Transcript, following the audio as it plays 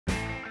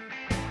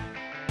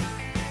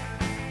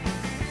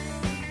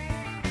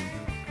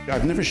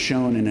I've never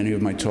shown in any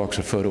of my talks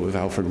a photo of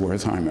Alfred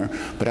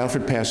Wertheimer, but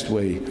Alfred passed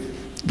away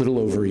a little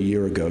over a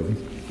year ago.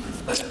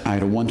 I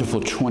had a wonderful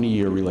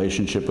 20-year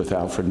relationship with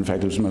Alfred. In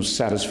fact, it was the most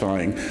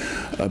satisfying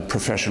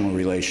professional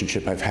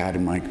relationship I've had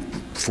in my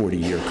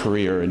 40-year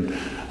career,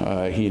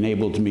 and he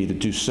enabled me to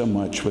do so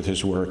much with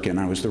his work, and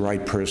I was the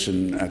right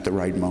person at the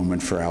right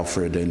moment for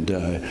Alfred.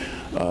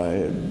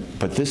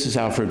 But this is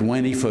Alfred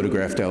when he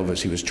photographed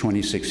Elvis. He was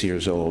 26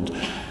 years old,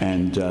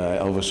 and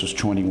Elvis was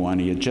 21.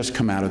 He had just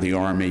come out of the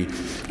Army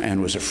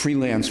and was a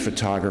freelance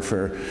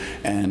photographer,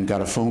 and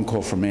got a phone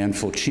call from Ann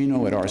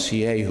Fulcino at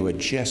RCA, who had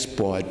just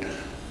bought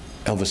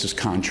Elvis's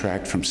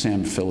contract from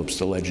Sam Phillips,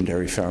 the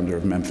legendary founder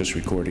of Memphis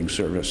Recording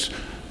Service,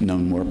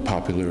 known more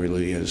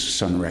popularly as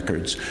Sun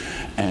Records.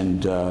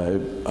 And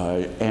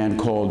Ann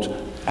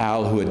called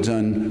Al, who had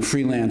done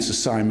freelance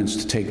assignments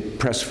to take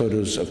press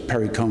photos of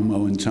Perry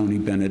Como and Tony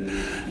Bennett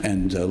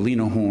and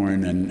Lena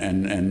Horne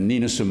and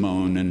Nina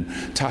Simone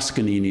and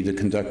Toscanini, the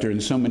conductor,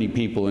 and so many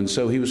people. And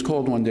so he was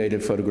called one day to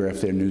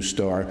photograph their new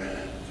star,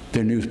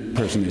 their new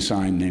person they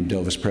signed, named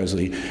Elvis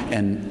Presley,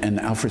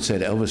 and Alfred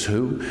said, "Elvis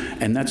who?"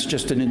 And that's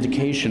just an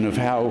indication of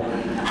how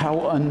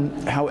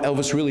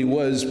Elvis really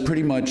was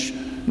pretty much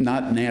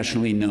not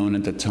nationally known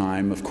at the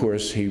time. Of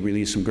course, he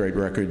released some great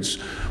records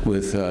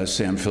with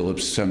Sam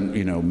Phillips, some,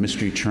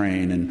 Mystery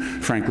Train, and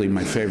frankly,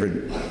 my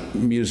favorite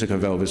music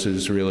of Elvis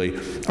is really,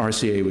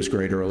 RCA was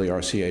great, early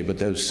RCA, but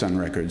those Sun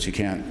records, you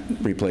can't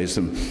replace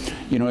them.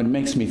 It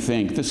makes me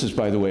think, this is,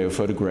 by the way, a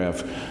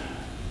photograph.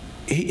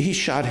 He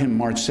shot him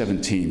March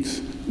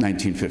 17th,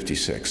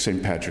 1956,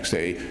 St. Patrick's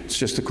Day. It's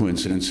just a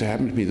coincidence. It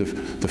happened to be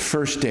the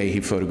first day he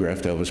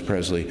photographed Elvis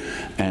Presley.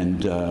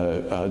 And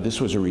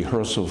this was a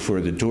rehearsal for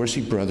the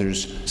Dorsey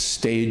Brothers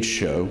stage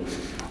show.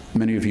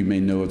 Many of you may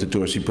know of the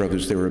Dorsey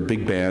Brothers. They were a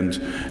big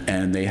band,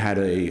 and they had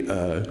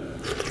a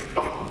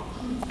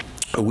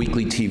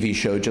weekly TV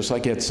show, just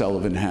like Ed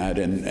Sullivan had,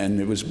 and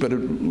it was, but a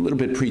little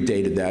bit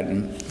predated that,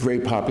 and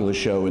very popular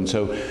show. And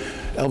so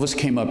Elvis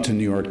came up to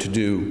New York to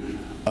do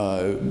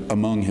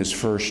among his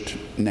first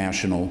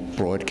national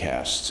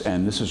broadcasts,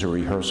 and this is a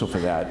rehearsal for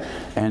that.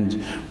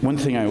 And one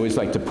thing I always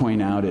like to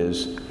point out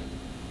is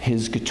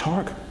his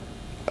guitar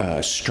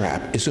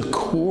strap is a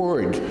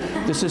cord.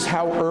 This is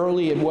how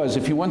early it was.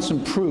 If you want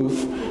some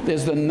proof,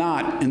 there's the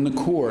knot in the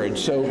cord.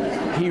 So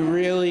he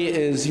really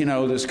is,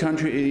 this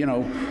country,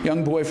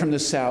 young boy from the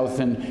South,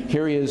 and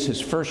here he is, his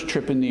first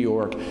trip in New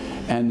York,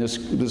 and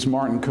this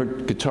Martin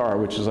guitar,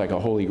 which is like a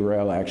holy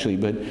grail, actually,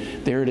 but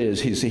there it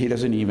is. He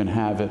doesn't even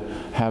have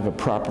a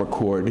proper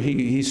cord.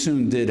 He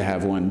soon did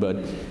have one,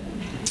 but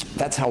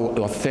that's how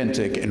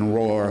authentic and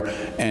raw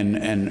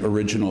and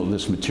original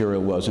this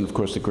material was. And of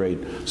course, the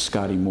great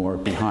Scotty Moore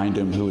behind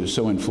him, who is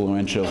so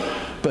influential.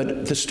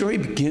 But the story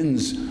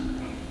begins,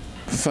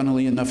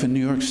 funnily enough, in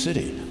New York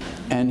City.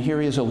 And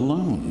here he is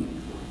alone,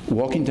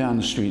 walking down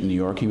the street in New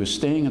York. He was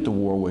staying at the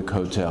Warwick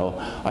Hotel.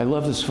 I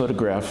love this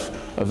photograph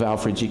of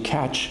Alfred's. You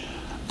catch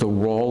the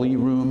Raleigh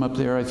room up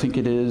there, I think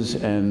it is,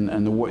 and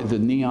the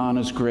neon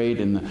is great,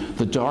 and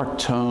the dark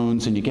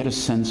tones, and you get a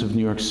sense of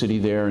New York City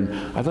there. And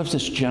I love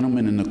this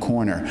gentleman in the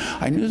corner.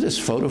 I knew this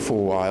photo for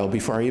a while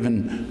before I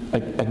even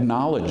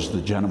acknowledged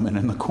the gentleman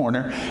in the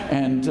corner.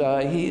 And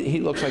he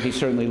looks like he's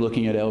certainly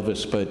looking at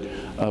Elvis, but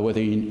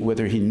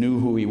whether he knew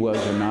who he was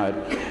or not.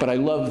 But I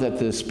love that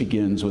this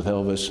begins with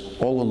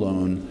Elvis all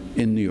alone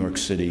in New York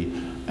City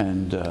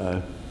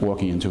and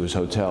walking into his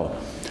hotel.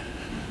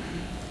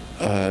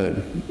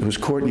 It was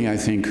Courtney, I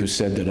think, who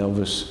said that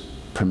Elvis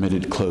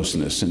permitted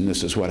closeness, and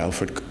this is what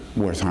Alfred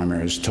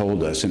Wertheimer has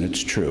told us, and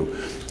it's true.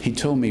 He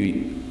told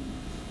me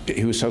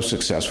he was so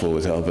successful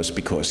with Elvis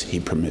because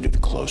he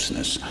permitted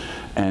closeness.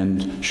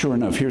 And sure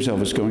enough, here's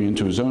Elvis going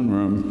into his own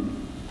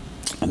room,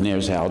 and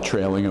there's Al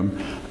trailing him.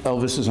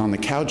 Elvis is on the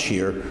couch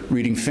here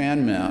reading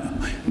fan mail.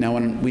 Now,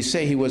 when we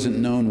say he wasn't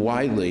known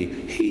widely,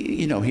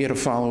 he had a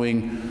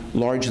following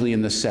largely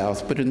in the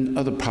South, but in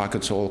other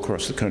pockets all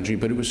across the country.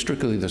 But it was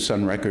strictly the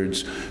Sun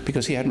Records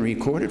because he hadn't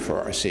recorded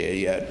for RCA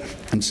yet.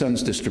 And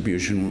Sun's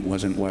distribution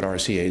wasn't what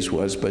RCA's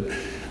was, but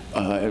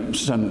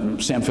Sam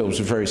Phillips was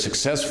very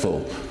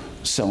successful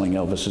selling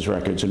Elvis's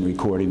records and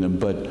recording them.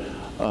 But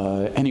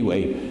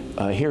anyway,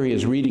 here he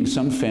is reading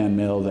some fan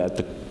mail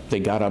that they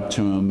got up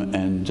to him,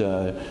 and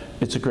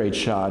it's a great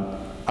shot.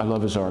 I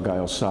love his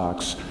Argyle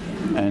socks.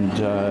 And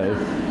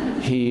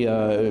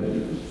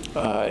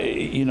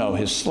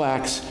his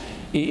slacks,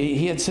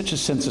 he had such a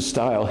sense of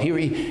style. Here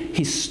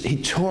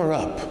he tore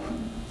up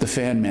the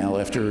fan mail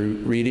after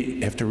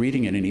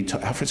reading it, and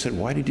Alfred said,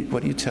 "Why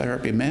do you tear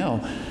up your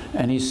mail?"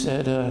 And he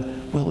said,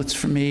 "Well, it's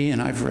for me,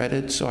 and I've read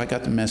it, so I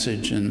got the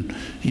message, and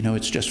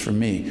it's just for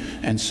me."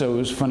 And so it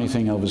was a funny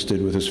thing Elvis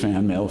did with his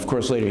fan mail. Of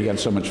course, later he got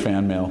so much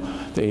fan mail,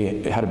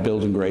 they had to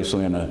build in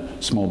Graceland a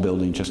small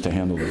building just to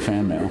handle the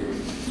fan mail.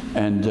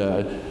 And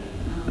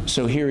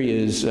so here he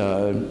is,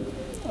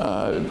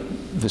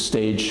 the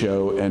stage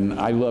show, and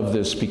I love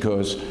this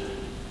because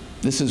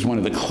this is one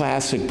of the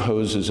classic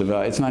poses of,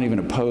 it's not even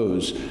a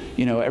pose.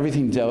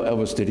 Everything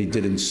Elvis did, he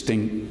did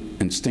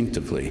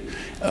instinctively.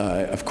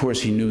 Of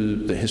course, he knew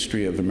the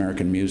history of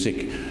American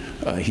music.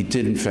 He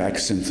did, in fact,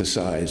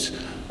 synthesize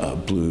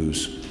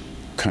blues,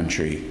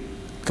 country,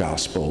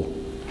 gospel,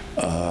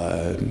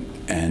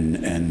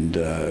 and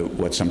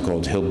what some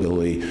called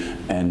hillbilly,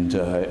 and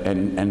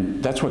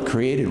that's what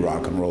created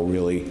rock and roll,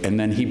 really. And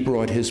then he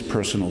brought his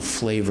personal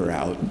flavor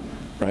out,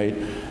 right?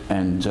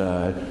 And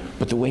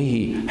but the way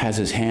he has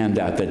his hand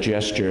out, that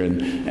gesture,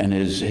 and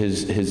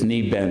his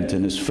knee bent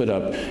and his foot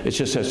up, it's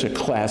just such a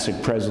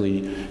classic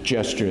Presley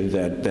gesture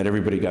that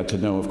everybody got to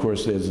know. Of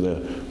course, there's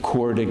the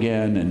chord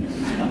again,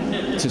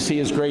 and to see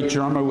his great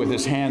drummer with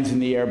his hands in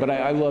the air. But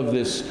I love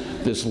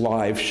this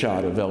live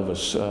shot of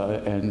Elvis,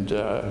 and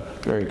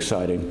very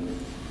exciting.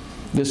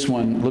 This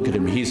one, look at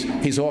him,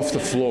 he's off the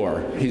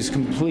floor. He's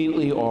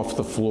completely off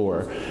the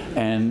floor.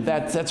 And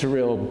that's a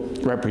real,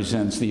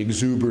 represents the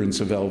exuberance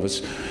of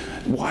Elvis.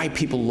 Why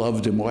people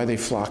loved him, why they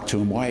flocked to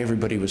him, why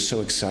everybody was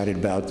so excited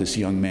about this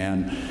young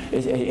man.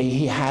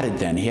 He had it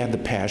then, he had the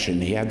passion,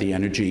 he had the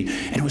energy,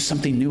 and it was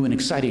something new and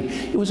exciting.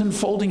 It was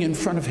unfolding in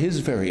front of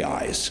his very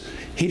eyes.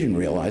 He didn't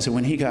realize it.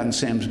 When he got in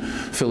Sam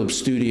Phillips'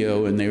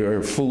 studio and they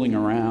were fooling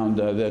around,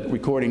 that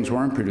recordings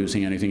weren't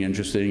producing anything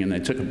interesting, and they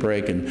took a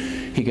break, and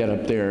he got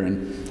up there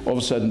and all of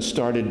a sudden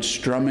started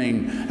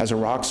strumming as a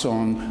rock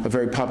song, a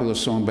very popular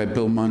song by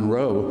Bill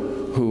Monroe,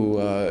 who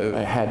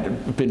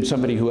had been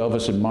somebody who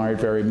Elvis admired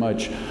very much,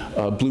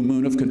 Blue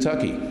Moon of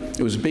Kentucky.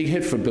 It was a big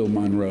hit for Bill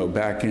Monroe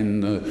back in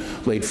the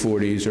late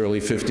 40s, early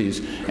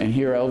 50s. And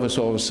here Elvis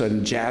all of a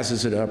sudden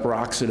jazzes it up,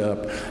 rocks it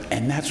up.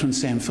 And that's when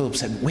Sam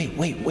Phillips said,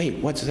 wait,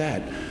 what's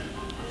that?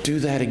 Do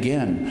that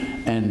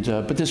again. And,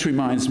 but this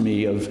reminds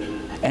me of,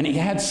 and he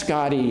had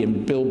Scotty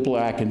and Bill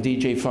Black and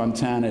DJ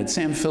Fontana and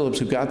Sam Phillips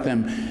who got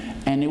them.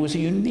 And it was a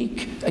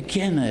unique,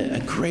 again, a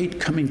great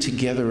coming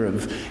together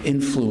of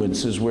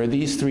influences where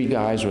these three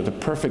guys were the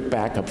perfect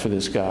backup for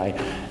this guy.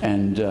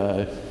 And,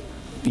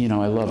 you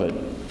know, I love it.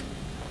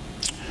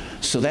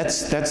 So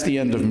that's the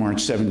end of March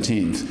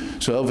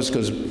 17th. So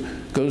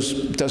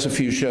Elvis does a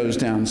few shows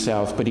down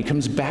south, but he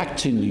comes back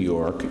to New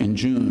York in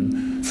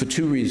June for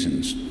two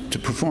reasons: to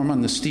perform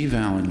on the Steve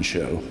Allen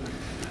Show,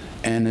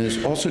 and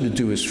is also to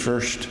do his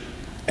first,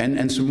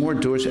 and some more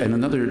doors, and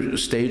another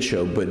stage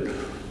show, but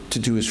to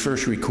do his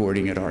first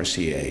recording at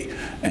RCA.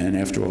 And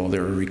after all,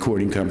 they're a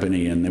recording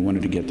company and they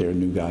wanted to get their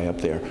new guy up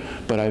there.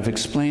 But I've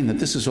explained that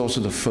this is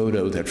also the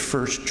photo that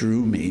first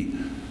drew me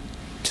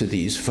to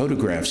these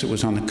photographs. It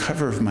was on the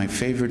cover of my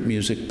favorite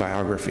music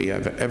biography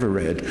I've ever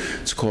read.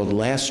 It's called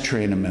Last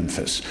Train to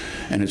Memphis,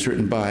 and it's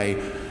written by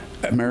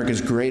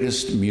America's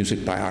greatest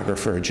music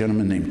biographer, a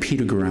gentleman named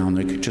Peter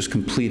Guralnick, just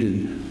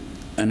completed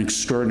an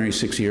extraordinary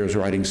 6 years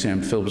writing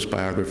Sam Phillips'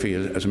 biography.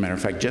 As a matter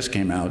of fact, just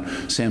came out.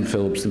 Sam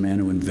Phillips, the man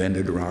who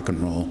invented rock and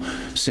roll.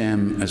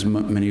 Sam, as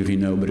many of you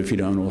know, but if you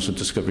don't, also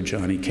discovered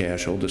Johnny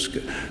Cash,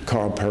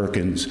 Carl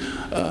Perkins,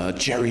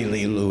 Jerry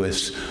Lee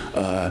Lewis,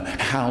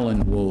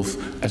 Howlin'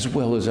 Wolf, as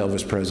well as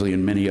Elvis Presley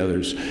and many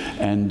others.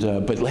 And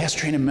but Last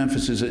Train to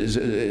Memphis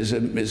is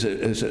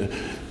a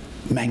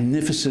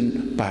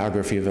magnificent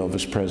biography of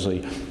Elvis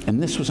Presley.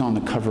 And this was on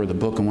the cover of the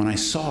book, and when I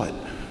saw it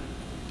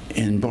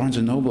in Barnes &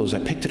 Noble's, I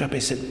picked it up, I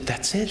said,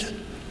 that's it.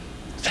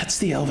 That's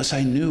the Elvis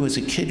I knew as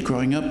a kid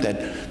growing up,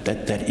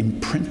 that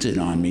imprinted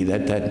on me,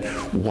 that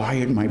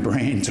wired my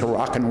brain to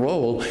rock and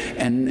roll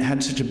and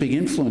had such a big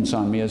influence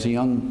on me as a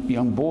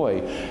young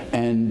boy.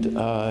 And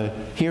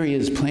here he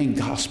is playing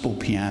gospel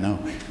piano.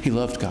 He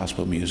loved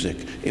gospel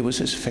music. It was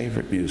his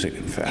favorite music,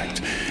 in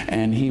fact.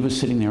 And he was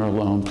sitting there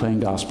alone playing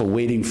gospel,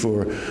 waiting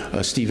for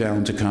Steve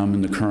Allen to come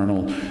and the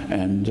Colonel.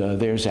 And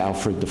there's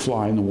Alfred, the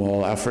fly in the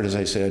wall. Alfred, as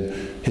I said,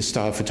 his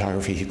style of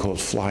photography he called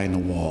fly in the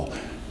wall.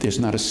 There's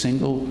not a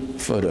single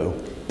photo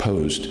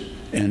posed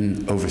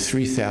in over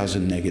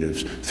 3,000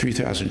 negatives,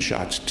 3,000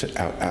 shots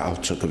Al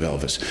took of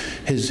Elvis.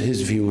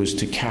 His view was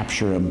to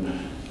capture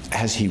him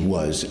as he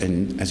was,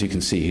 and as you can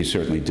see, he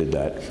certainly did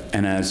that.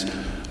 And as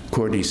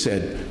Courtney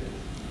said,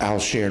 Al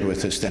shared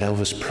with us that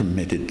Elvis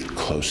permitted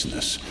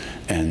closeness.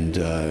 And,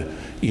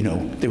 you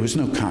know, there was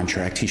no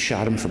contract. He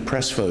shot him for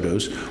press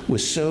photos,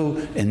 was so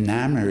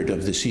enamored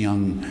of this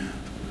young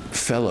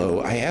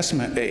fellow. I asked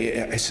him,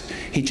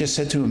 he just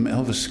said to him,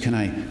 Elvis, can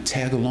I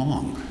tag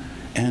along?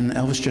 And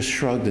Elvis just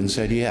shrugged and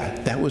said, yeah,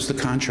 that was the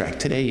contract.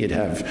 Today you'd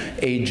have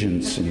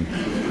agents and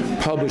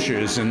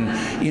publishers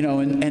and, you know,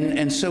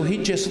 and so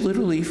he just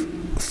literally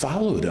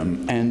followed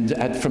him and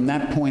from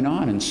that point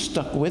on and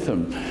stuck with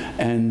him.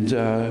 And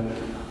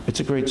it's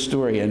a great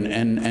story.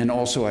 And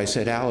also I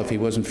said, Al, if he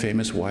wasn't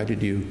famous, why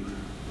did you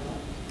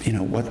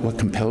know, what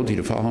compelled you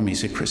to follow me? He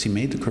said, Chris, he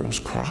made the girls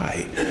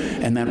cry.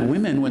 And that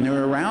women, when they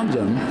were around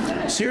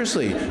him,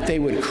 seriously, they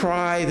would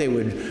cry, they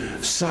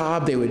would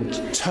sob, they would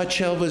touch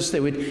Elvis,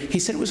 he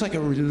said it was like a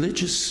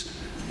religious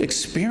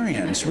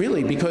experience,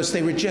 really, because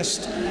they were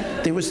just,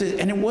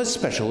 and it was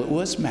special, it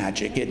was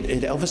magic.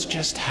 Elvis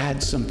just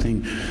had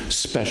something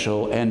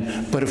special,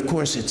 but of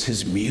course it's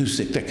his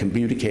music that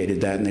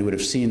communicated that, and they would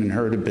have seen and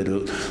heard a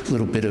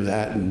little bit of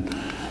that,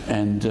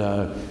 and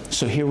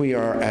so here we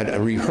are at a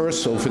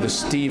rehearsal for the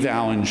Steve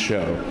Allen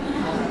Show.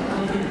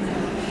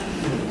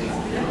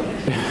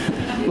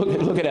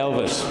 look at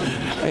Elvis.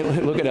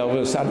 Look at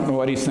Elvis. I don't know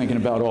what he's thinking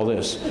about all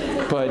this.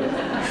 But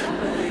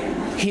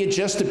he had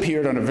just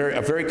appeared on a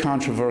very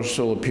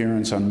controversial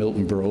appearance on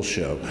Milton Berle's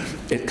show.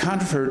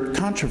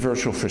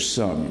 Controversial for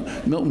some.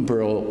 Milton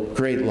Berle,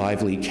 great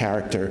lively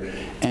character,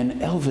 and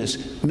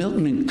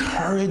Milton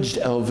encouraged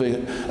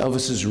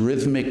Elvis's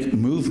rhythmic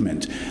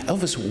movement.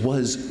 Elvis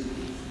was,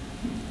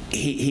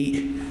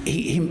 he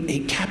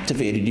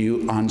captivated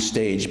you on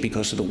stage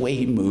because of the way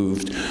he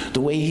moved,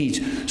 the way he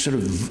sort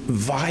of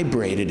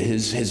vibrated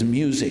his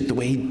music, the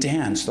way he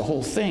danced, the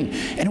whole thing.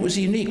 And it was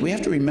unique. We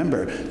have to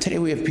remember, today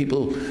we have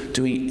people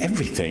doing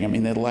everything. I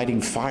mean, they're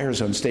lighting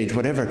fires on stage,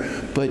 whatever.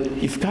 But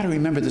you've got to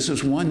remember, this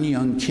was one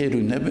young kid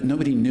who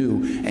nobody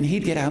knew, and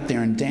he'd get out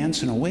there and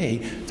dance in a way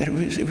that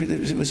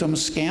it was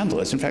almost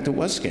scandalous. In fact, it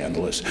was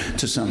scandalous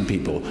to some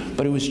people.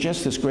 But it was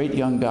just this great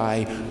young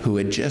guy who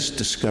had just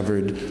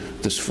discovered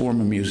this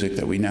form of music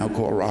that we now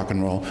call rock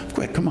and roll.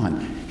 Come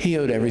on, he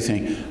owed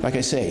everything. Like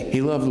I say,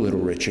 he loved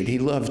Little Richard. He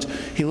loved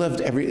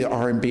every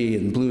R&B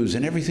and blues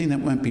and everything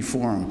that went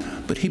before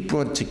him. But he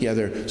brought it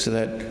together so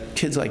that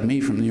kids like me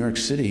from New York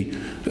City,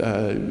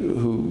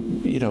 who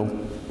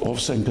all of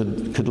a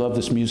sudden could love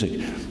this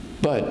music.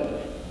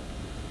 But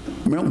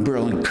Milton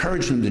Berle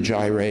encouraged him to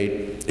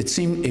gyrate.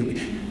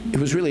 It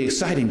was really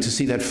exciting to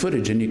see that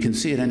footage, and you can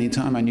see it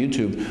anytime on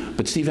YouTube.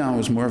 But Steve Allen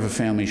was more of a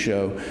family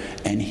show,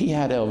 and he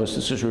had Elvis,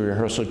 this is a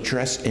rehearsal,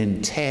 dressed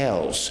in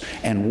tails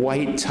and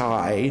white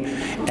tie,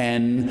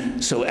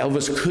 and so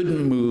Elvis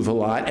couldn't move a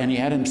lot, and he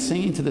had him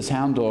singing to this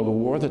hound dog who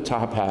wore the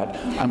top hat.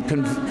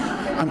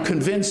 I'm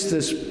convinced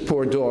this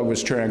poor dog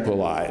was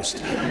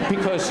tranquilized,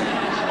 because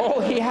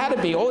all he had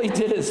to be, all he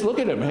did is, look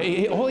at him,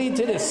 all he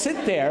did is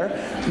sit there,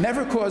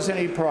 never cause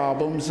any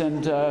problems,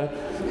 and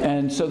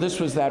so this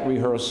was that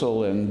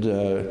rehearsal, and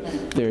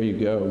there you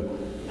go.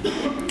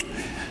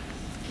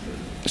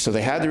 So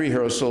they had the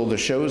rehearsal. The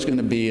show was going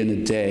to be in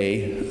a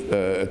day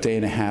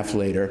and a half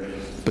later.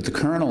 But the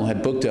Colonel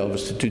had booked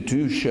Elvis to do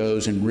 2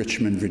 shows in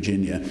Richmond,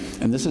 Virginia.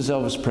 And this is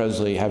Elvis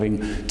Presley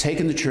having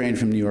taken the train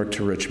from New York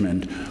to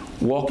Richmond,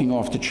 walking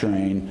off the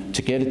train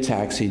to get a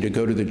taxi to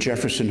go to the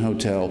Jefferson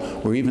Hotel,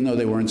 where even though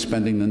they weren't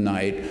spending the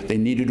night, they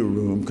needed a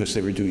room because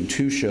they were doing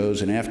 2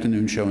 shows, an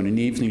afternoon show and an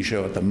evening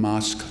show at the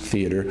Mosque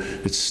Theater.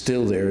 It's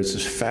still there. It's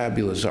this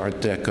fabulous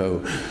Art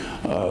Deco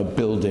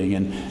building.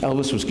 And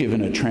Elvis was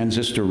given a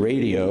transistor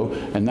radio,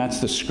 and that's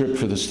the script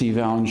for the Steve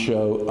Allen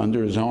show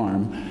under his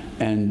arm.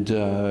 And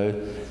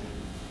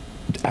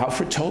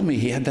Alfred told me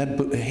he had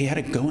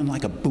it going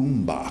like a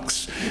boom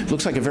box. It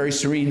looks like a very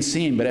serene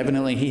scene, but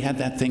evidently he had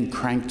that thing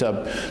cranked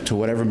up to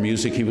whatever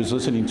music he was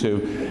listening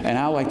to. And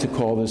I like to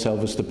call this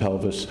Elvis the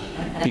Pelvis,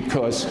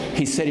 because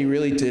he said he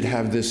really did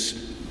have this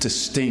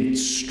distinct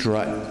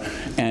strut,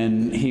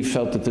 and he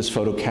felt that this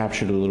photo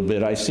captured it a little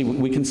bit.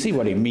 We can see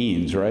what he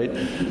means, right?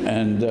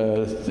 And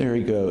there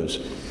he goes.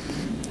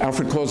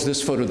 Alfred calls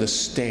this photo the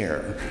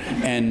stare,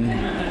 and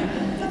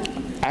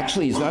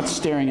actually, he's not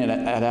staring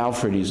at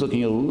Alfred. He's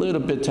looking a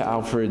little bit to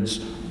Alfred's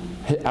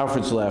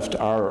left.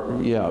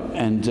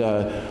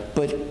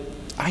 But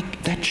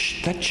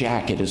that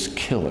jacket is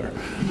killer.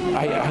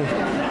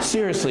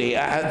 Seriously,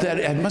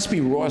 it must be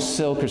raw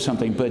silk or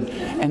something.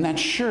 And that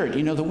shirt,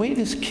 the way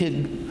this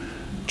kid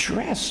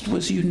dressed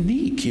was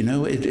unique.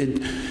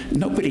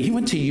 Nobody. He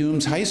went to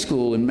Humes High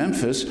School in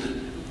Memphis,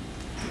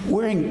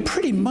 wearing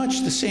pretty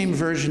much the same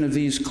version of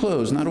these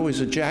clothes, not always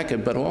a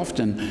jacket, but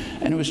often,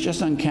 and it was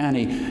just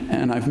uncanny.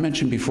 And I've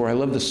mentioned before, I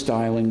love the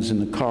stylings in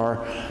the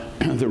car,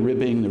 the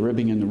ribbing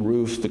in the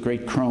roof, the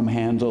great chrome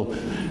handle.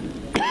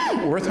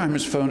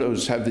 Wertheimer's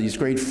photos have these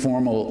great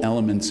formal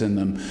elements in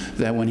them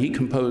that when he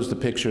composed the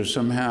picture,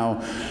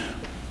 somehow,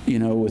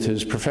 with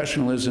his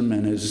professionalism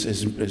and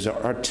his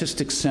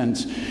artistic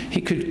sense, he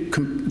could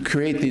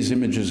create these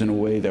images in a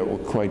way that were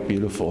quite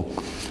beautiful.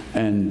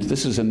 And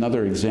this is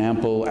another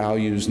example. Al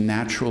used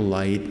natural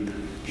light.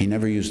 He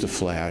never used a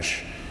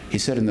flash. He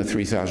said in the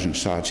 3,000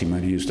 shots he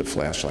might have used a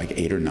flash like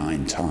 8 or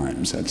 9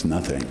 times. That's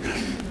nothing.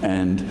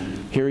 And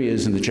here he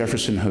is in the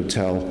Jefferson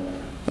Hotel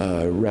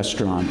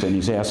restaurant, and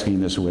he's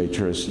asking this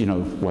waitress,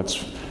 what's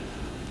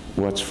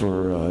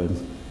for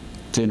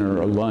dinner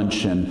or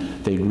lunch,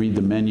 and they'd read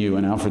the menu,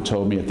 and Alfred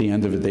told me at the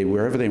end of it,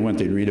 wherever they went,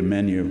 they'd read a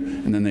menu,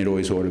 and then they'd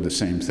always order the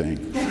same thing.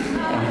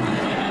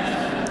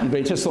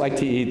 They just like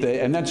to eat,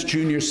 and that's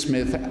Junior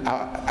Smith,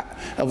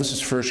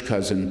 Elvis's first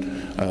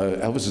cousin.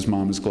 Elvis's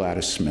mom is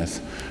Gladys Smith,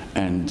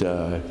 and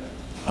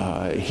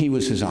he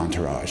was his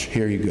entourage.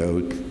 Here you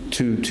go,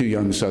 two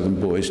young Southern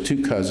boys,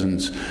 2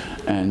 cousins,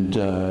 and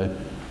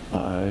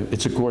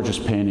it's a gorgeous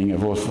painting.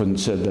 I've often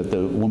said that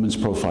the woman's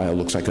profile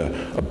looks like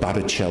a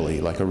Botticelli,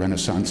 like a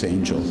Renaissance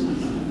angel.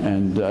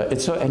 And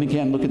and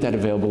again, look at that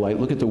available light.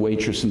 Look at the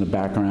waitress in the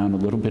background, a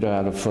little bit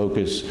out of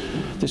focus.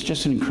 There's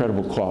just an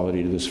incredible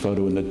quality to this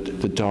photo, and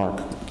the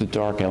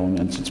dark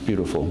elements. It's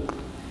beautiful.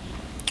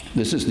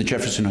 This is the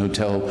Jefferson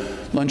Hotel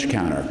lunch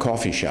counter,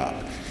 coffee shop.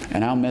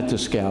 And Al met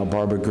this gal,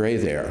 Barbara Gray,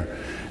 there.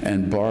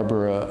 And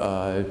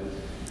Barbara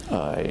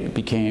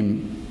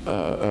became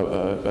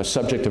a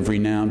subject of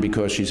renown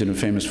because she's in a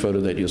famous photo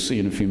that you'll see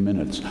in a few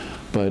minutes.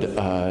 But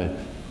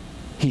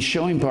he's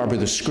showing Barbara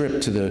the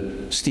script to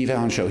the Steve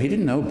Allen show. He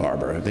didn't know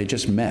Barbara, they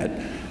just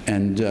met.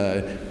 And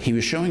he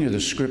was showing her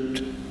the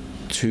script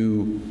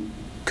to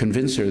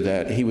convince her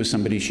that he was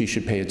somebody she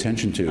should pay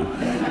attention to.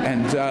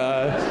 And,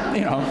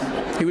 you know,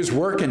 he was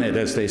working it,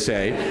 as they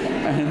say.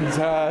 And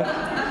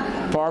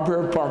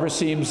Barbara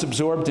seems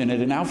absorbed in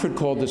it. And Alfred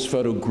called this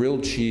photo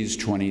grilled cheese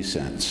 20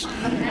 cents.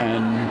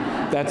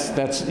 And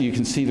that's you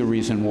can see the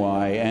reason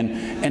why.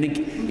 And it,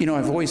 you know,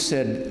 I've always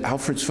said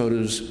Alfred's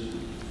photos,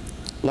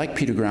 like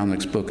Peter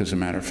Groundlich's book, as a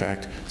matter of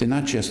fact, they're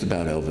not just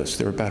about Elvis,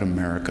 they're about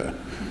America.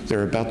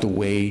 They're about the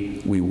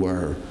way we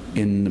were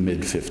in the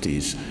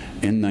mid-50s,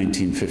 in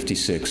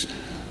 1956,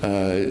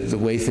 the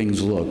way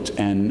things looked.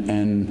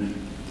 And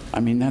I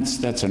mean,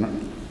 that's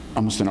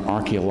almost an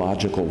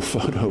archaeological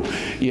photo.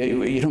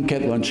 You don't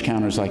get lunch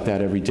counters like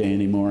that every day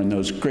anymore, and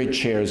those great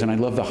chairs. And I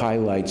love the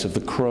highlights of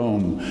the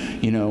chrome,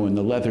 you know, and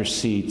the leather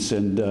seats.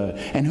 And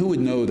who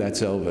would know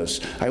that's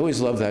Elvis? I always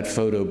love that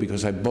photo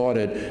because I bought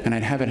it, and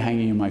I'd have it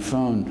hanging in my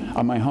phone,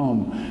 on my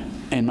home,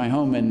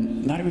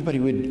 and not everybody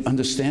would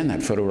understand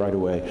that photo right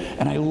away.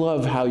 And I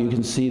love how you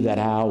can see that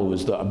Al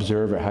was the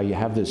observer, how you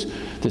have this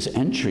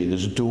entry,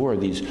 this door,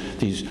 these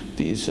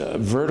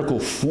vertical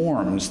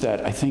forms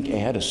that I think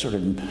add a sort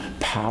of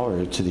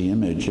power to the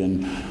image.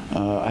 And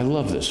I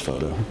love this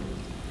photo.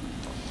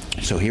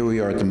 So here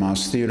we are at the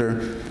Moss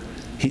Theater.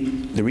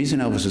 The reason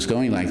Elvis is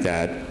going like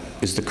that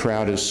is the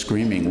crowd is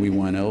screaming, "We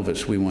want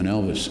Elvis, we want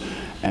Elvis."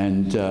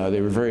 And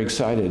they were very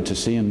excited to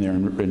see him there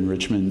in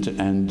Richmond.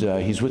 And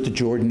he's with the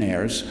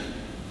Jordanaires.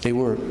 They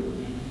were a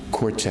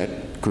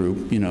quartet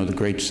group, you know, the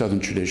great Southern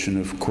tradition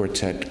of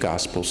quartet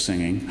gospel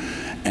singing.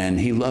 And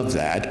he loved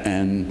that.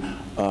 And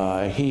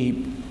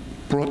he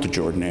brought the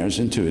Jordanaires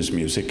into his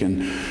music.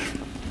 And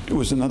it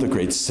was another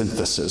great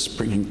synthesis,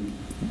 bringing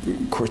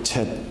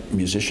quartet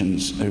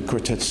musicians,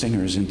 quartet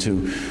singers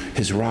into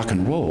his rock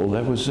and roll.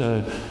 That was,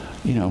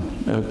 you know,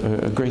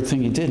 a great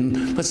thing he did.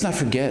 And let's not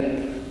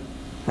forget,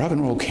 rock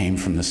and roll came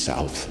from the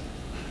South.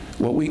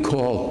 What we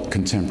call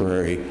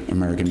contemporary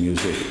American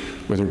music,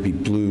 whether it be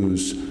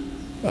blues,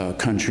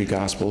 country,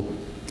 gospel,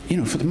 you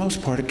know, for the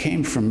most part, it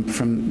came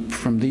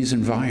from these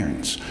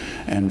environs,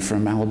 and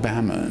from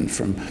Alabama, and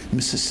from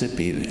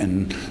Mississippi,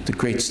 and the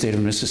great state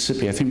of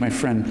Mississippi. I think my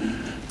friend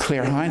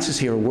Claire Hines is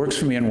here, who works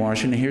for me in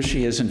Washington. Here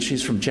she is, and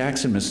she's from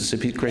Jackson,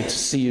 Mississippi. Great to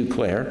see you,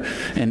 Claire,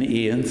 and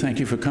Ian. Thank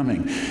you for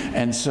coming.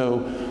 And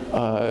so,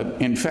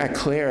 in fact,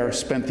 Claire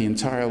spent the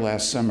entire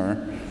last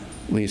summer,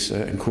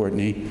 Lisa and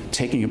Courtney,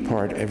 taking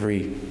apart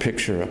every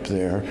picture up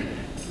there,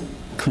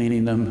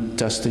 cleaning them,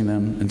 dusting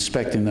them,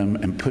 inspecting them,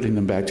 and putting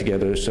them back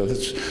together. So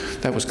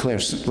that was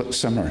Claire's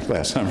summer,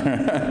 last summer.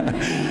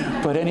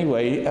 But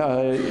anyway,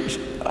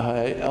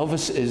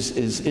 Elvis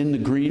is in the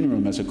green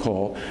room,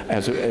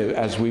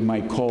 as we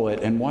might call it.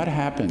 And what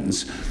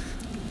happens?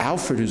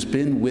 Alfred, who's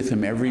been with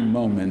him every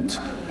moment,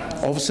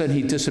 all of a sudden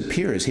he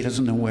disappears. He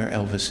doesn't know where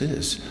Elvis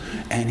is.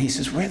 And he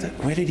says, where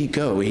did he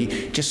go?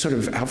 He just sort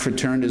of, Alfred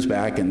turned his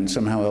back and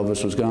somehow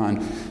Elvis was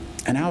gone.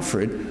 And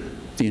Alfred,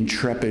 the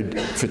intrepid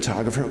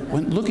photographer,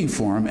 went looking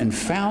for him and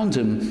found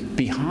him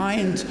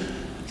behind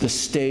the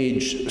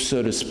stage,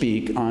 so to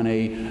speak, on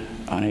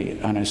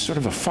a sort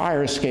of a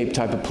fire escape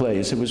type of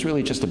place. It was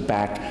really just a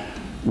back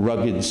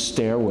rugged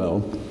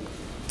stairwell.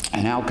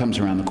 And Al comes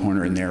around the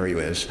corner, and there he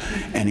is.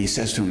 And he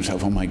says to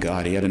himself, oh my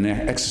God, he had an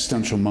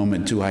existential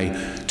moment. Do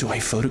I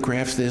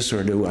photograph this,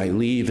 or do I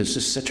leave? Is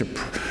this such a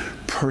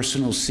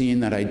personal scene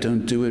that I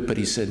don't do it? But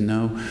he said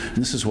no. And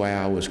this is why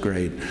Al was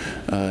great.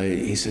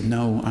 He said,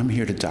 no, I'm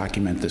here to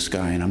document this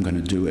guy, and I'm going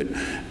to do it.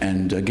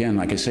 And again,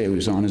 like I say, it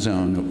was on his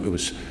own.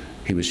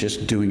 He was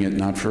just doing it,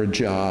 not for a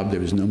job. There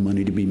was no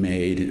money to be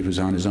made. It was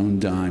on his own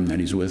dime that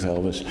he's with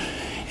Elvis.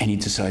 And he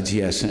decides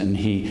yes, and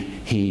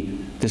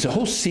there's a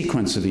whole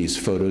sequence of these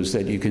photos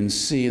that you can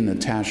see in the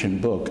Taschen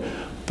book,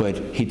 but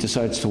he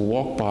decides to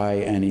walk by,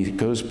 and he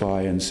goes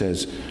by and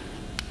says,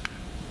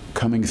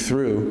 coming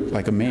through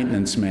like a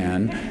maintenance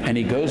man, and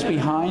he goes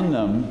behind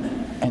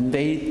them, and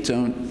they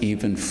don't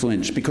even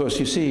flinch, because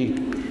you see,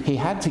 he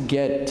had to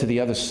get to the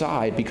other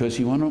side because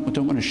you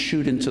don't want to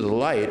shoot into the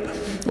light.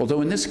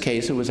 Although in this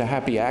case, it was a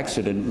happy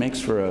accident. It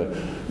makes for a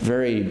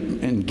very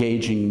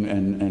engaging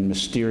and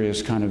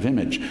mysterious kind of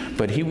image.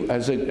 But he,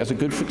 as a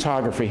good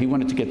photographer, he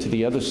wanted to get to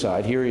the other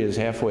side. Here he is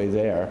halfway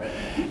there.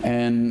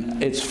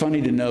 And it's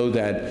funny to know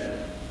that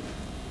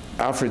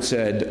Alfred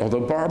said,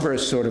 although Barbara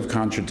sort of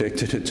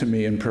contradicted it to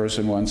me in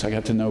person once, I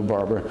got to know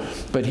Barbara,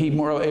 but he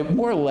more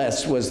or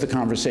less was the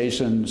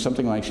conversation,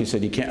 something like she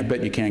said, I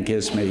bet you can't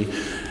kiss me.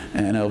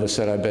 And Elvis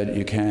said, I bet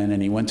you can.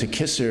 And he went to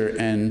kiss her,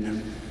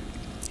 and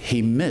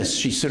he missed.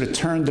 She sort of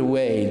turned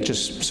away,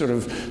 just sort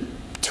of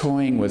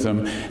toying with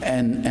him,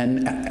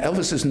 and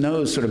Elvis's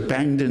nose sort of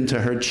banged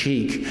into her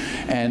cheek.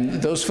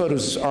 And those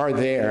photos are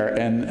there,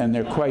 and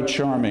they're quite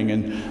charming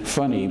and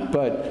funny.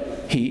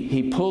 But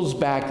he pulls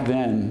back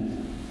then,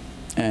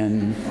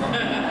 and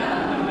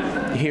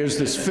here's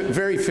this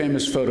very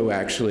famous photo,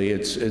 actually.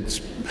 It's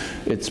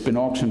been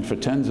auctioned for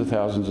tens of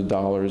thousands of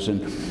dollars.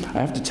 And I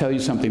have to tell you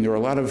something. There were a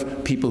lot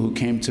of people who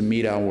came to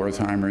meet Al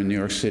Wertheimer in New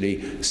York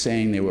City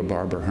saying they were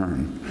Barbara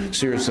Hearn.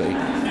 Seriously.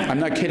 I'm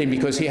not kidding,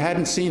 because we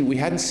hadn't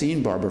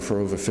seen Barbara for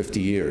over 50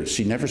 years.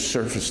 She never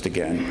surfaced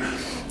again.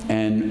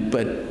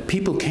 But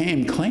people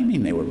came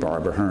claiming they were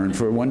Barbara Hearn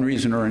for one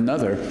reason or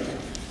another.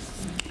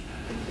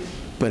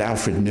 But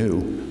Alfred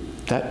knew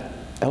that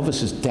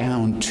Elvis is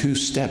down 2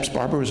 steps.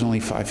 Barbara was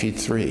only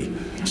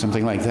 5'3",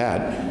 something like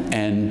that.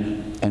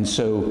 And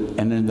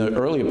in the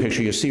earlier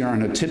picture, you see her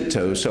on her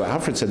tiptoes. So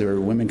Alfred said there were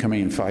women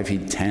coming in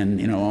 5'10",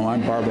 you know, oh,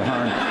 I'm Barbara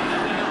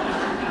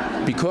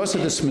Hearn. Because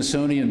of the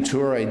Smithsonian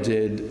tour I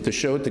did, the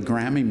show at the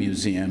Grammy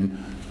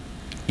Museum,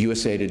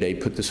 USA Today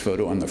put this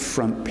photo on the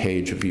front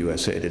page of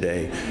USA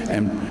Today.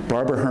 And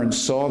Barbara Hearn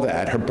saw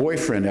that. Her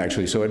boyfriend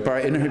actually saw it.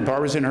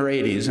 Barbara's in her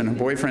 80s, and her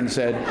boyfriend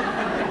said,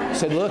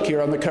 look,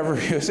 you're on the cover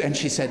of USA. And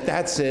she said,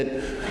 that's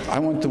it. I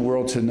want the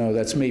world to know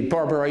that's me.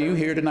 Barbara, are you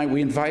here tonight?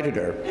 We invited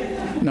her.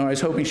 No, I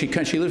was hoping she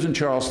lives in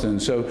Charleston.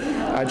 So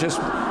I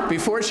just,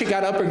 before she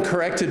got up and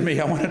corrected me,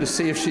 I wanted to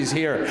see if she's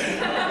here.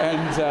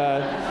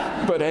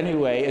 But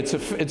anyway,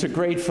 it's a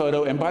great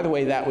photo. And by the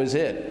way, that was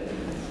it.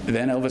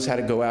 Then Elvis had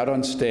to go out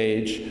on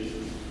stage.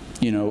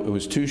 You know, it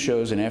was 2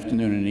 shows, an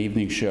afternoon and an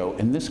evening show.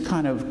 And this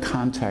kind of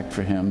contact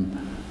for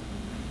him,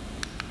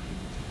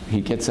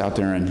 he gets out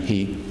there and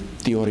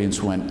the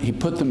audience went, he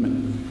put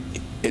them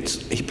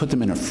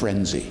in a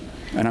frenzy.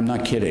 And I'm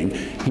not kidding.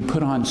 He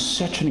put on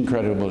such an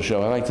incredible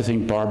show. I like to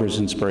think Barbara's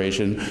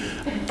inspiration.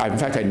 In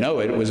fact, I know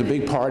it was a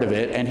big part of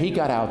it. And he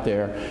got out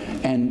there.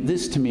 And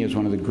this, to me, is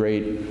one of the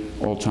great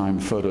all-time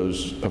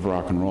photos of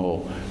rock and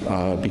roll,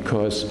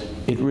 because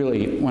it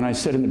really, when I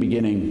said in the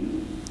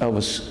beginning,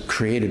 Elvis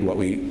created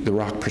the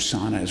rock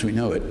persona as we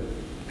know it.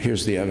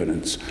 Here's the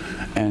evidence.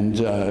 And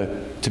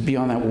to be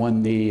on that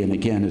one knee, and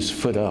again, his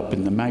foot up,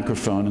 and the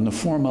microphone, and the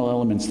formal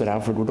elements that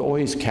Alfred would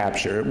always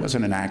capture. It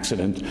wasn't an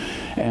accident.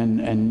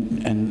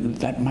 And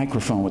that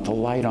microphone with the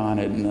light on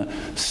it, and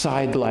the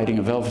side lighting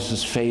of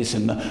Elvis's face,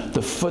 and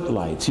the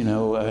footlights, you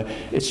know,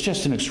 it's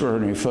just an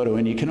extraordinary photo.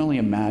 And you can only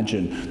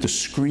imagine the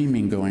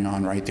screaming going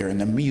on right there,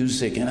 and the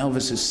music, and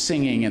Elvis is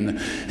singing, and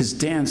his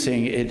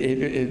dancing.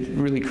 It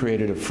really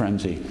created a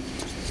frenzy.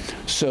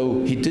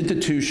 So he did the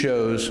 2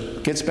 shows,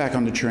 gets back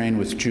on the train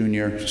with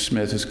Junior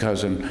Smith, his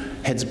cousin,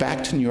 heads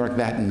back to New York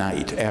that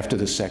night after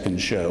the 2nd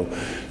show,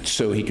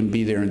 so he can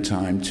be there in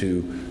time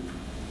to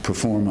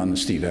perform on the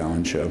Steve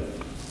Allen Show.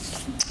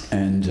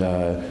 And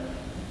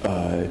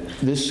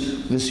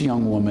this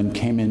young woman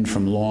came in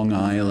from Long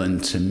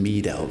Island to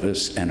meet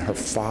Elvis, and her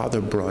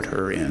father brought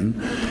her in.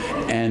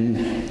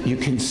 And you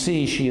can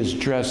see she is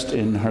dressed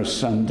in her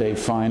Sunday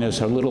finest,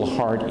 her little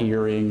heart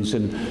earrings,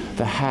 and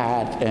the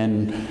hat,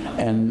 and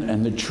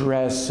the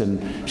dress,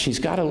 and she's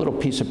got a little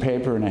piece of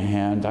paper in her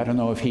hand. I don't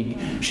know if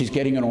she's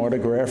getting an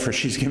autograph or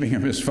she's giving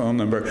him his phone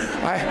number.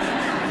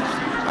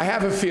 I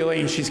have a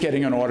feeling she's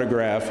getting an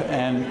autograph.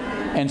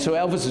 And so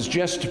Elvis has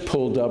just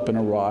pulled up and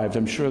arrived.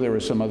 I'm sure there were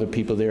some other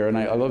people there. And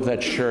I love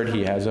that shirt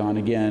he has on.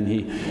 Again,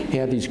 he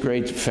had these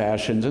great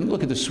fashions. And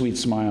look at the sweet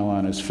smile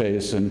on his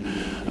face.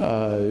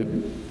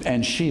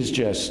 And she's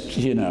just,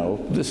 you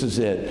know, this is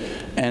it.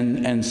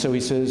 And so he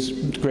says,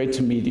 great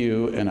to meet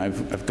you. And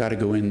I've got to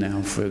go in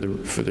now for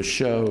the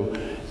show.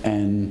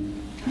 And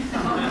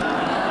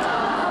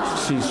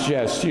she's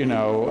just, you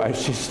know,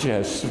 she's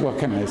just, what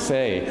can I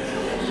say?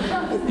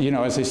 You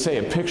know, as they say,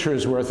 a picture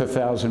is worth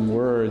 1,000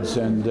 words.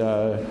 And,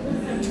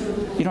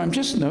 you know, I'm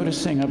just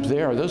noticing up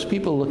there, are those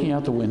people looking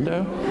out the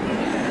window?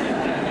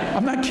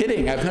 I'm not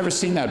kidding. I've never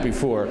seen that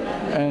before.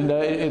 And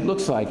it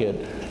looks like it.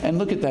 And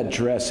look at that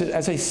dress.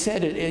 As I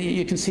said,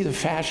 you can see the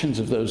fashions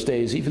of those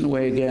days, even the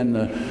way, again,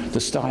 the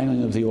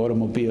styling of the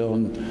automobile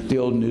and the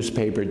old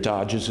newspaper,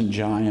 Dodgers and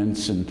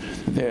Giants. And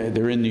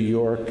they're in New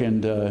York,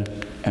 and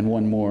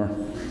one more.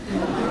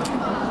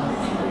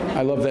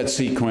 I love that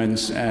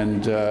sequence,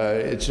 and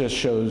it just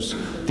shows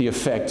the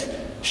effect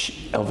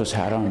Elvis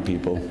had on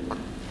people.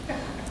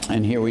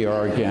 And here we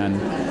are again.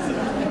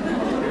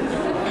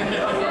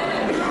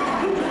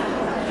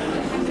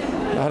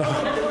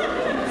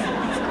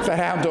 That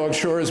hound dog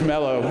sure is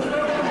mellow.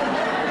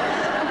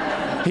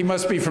 He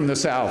must be from the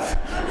South.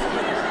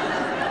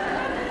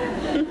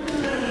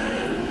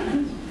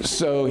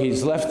 So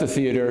he's left the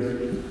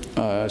theater,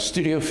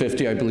 Studio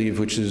 50, I believe,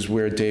 which is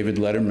where David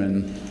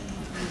Letterman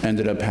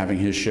ended up having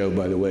his show,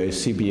 by the way,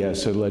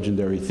 CBS, a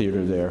legendary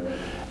theater there.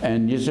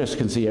 And you just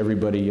can see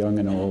everybody, young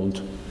and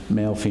old,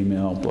 male,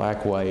 female,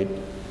 black, white.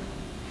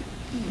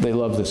 They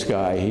love this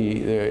guy.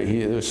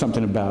 There's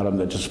something about him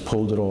that just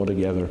pulled it all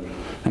together.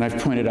 And I've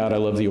pointed out I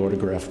love the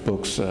autograph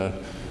books.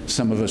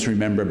 Some of us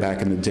remember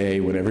back in the day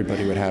when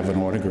everybody would have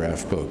an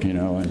autograph book, you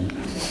know. And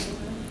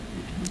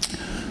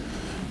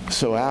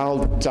so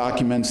Al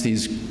documents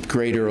these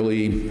great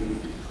early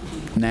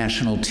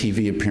national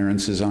TV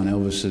appearances on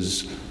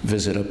Elvis's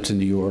visit up to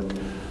New York.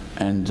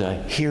 And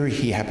here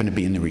he happened to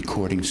be in the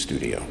recording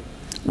studio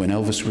when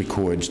Elvis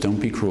records Don't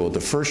Be Cruel, the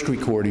first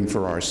recording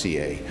for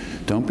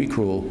RCA, Don't Be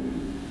Cruel.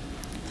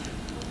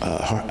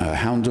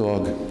 Hound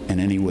Dog, and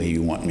Any Way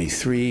You Want Me.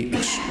 Three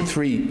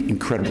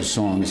incredible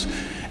songs.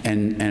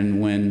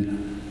 And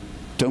when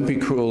Don't Be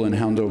Cruel and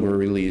Hound Dog were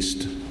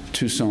released,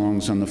 2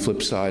 songs on the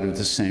flip side of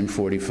the same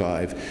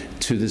 45,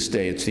 to this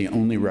day, it's the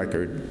only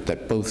record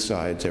that both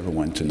sides ever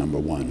went to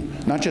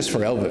 #1. Not just for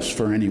Elvis,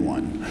 for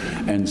anyone.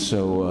 And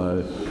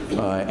so,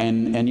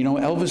 and you know,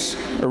 Elvis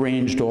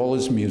arranged all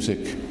his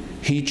music.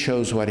 He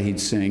chose what he'd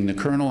sing. The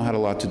Colonel had a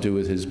lot to do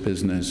with his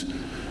business,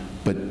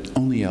 but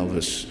only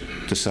Elvis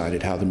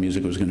decided how the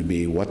music was going to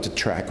be, what the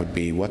track would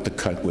be, what the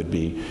cut would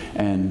be.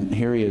 And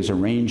here he is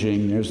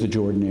arranging. There's the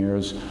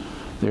Jordanaires.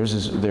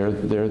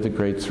 They're the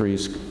great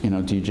threes, you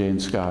know, DJ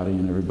and Scotty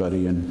and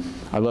everybody. And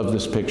I love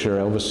this picture.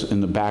 Elvis in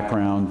the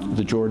background,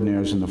 the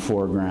Jordanaires in the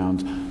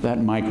foreground.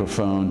 That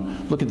microphone.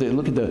 Look at the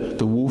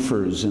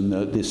woofers and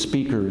the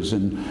speakers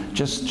and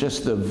just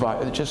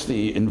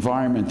the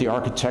environment, the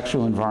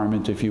architectural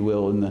environment, if you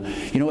will. And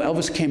you know,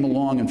 Elvis came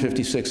along in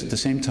 '56 at the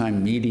same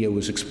time media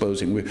was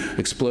exploding.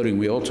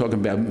 We all talking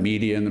about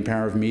media and the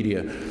power of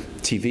media.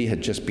 TV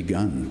had just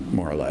begun,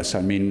 more or less.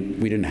 I mean,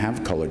 we didn't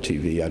have color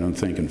TV, I don't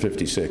think, in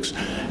 '56.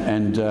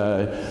 And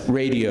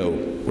radio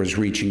was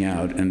reaching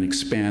out and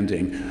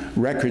expanding.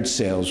 Record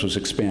sales was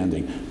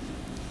expanding.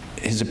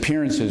 His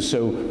appearances,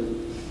 so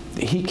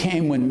he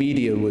came when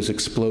media was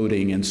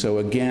exploding. And so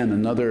again,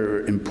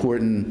 another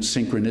important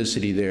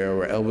synchronicity there,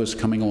 where Elvis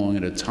coming along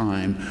at a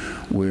time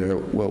where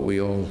what we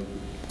all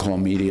call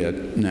media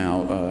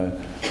now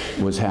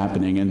was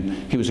happening. And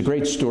he was a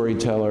great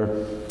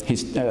storyteller.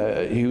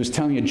 He was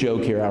telling a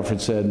joke here, Alfred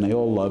said, and they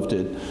all loved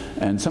it.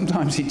 And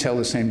sometimes he'd tell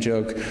the same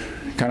joke,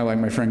 kind of like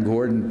my friend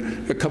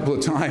Gordon, a couple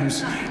of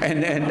times,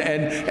 and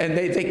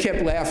they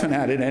kept laughing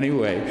at it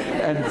anyway.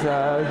 And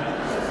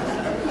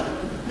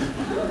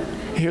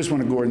here's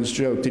one of Gordon's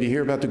jokes. Did you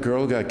hear about the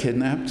girl who got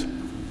kidnapped?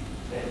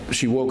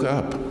 She woke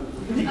up.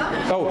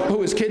 Oh, who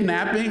was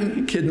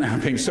kidnapping?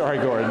 Kidnapping. Sorry,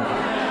 Gordon.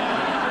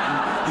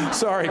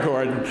 Sorry,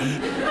 Gordon.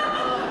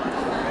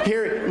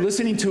 Here,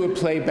 listening to a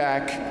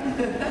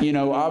playback, you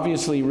know,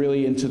 obviously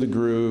really into the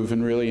groove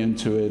and really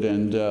into it.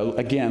 And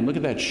again, look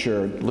at that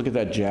shirt, look at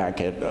that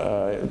jacket,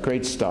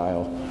 great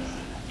style.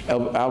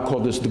 Al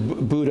called this the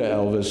Buddha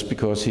Elvis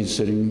because he's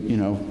sitting, you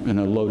know, in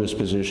a lotus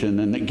position.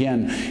 And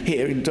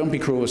again, Don't Be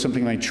Cruel was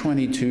something like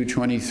 22,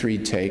 23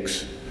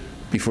 takes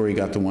before he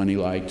got the one he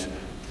liked.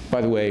 By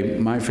the way,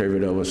 my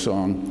favorite Elvis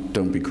song,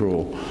 Don't Be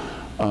Cruel.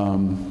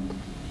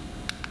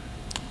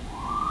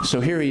 So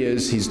here he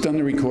is, he's done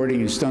the recording,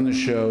 he's done the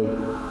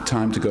show,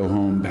 time to go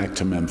home, back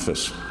to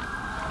Memphis.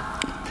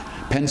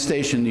 Penn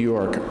Station, New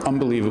York,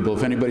 unbelievable.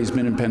 If anybody's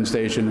been in Penn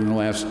Station in the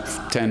last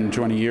 10,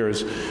 20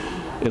 years,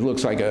 it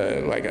looks like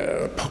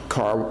a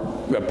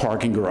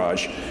parking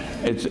garage.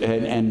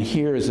 And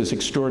here is this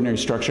extraordinary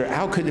structure.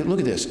 How could it, look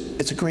at this.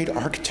 It's a great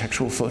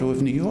architectural photo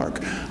of New York.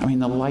 I mean,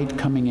 the light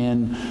coming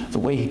in, the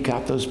way he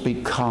got those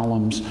big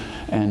columns,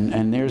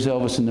 and there's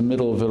Elvis in the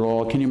middle of it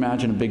all. Can you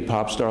imagine a big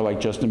pop star like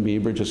Justin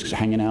Bieber just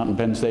hanging out in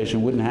Penn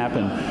Station? Wouldn't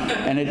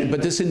happen.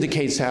 But this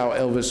indicates how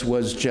Elvis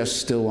was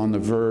just still on the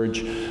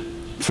verge.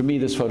 For me,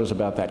 this photo's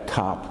about that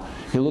cop.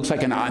 He looks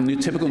like a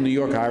typical New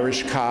York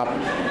Irish cop.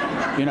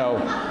 You know,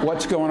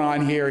 what's going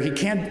on here? He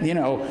can't, you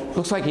know,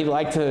 looks like he'd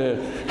like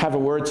to have a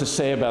word to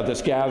say about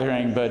this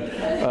gathering,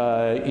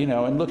 but, you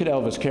know, and look at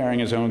Elvis carrying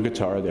his own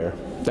guitar there,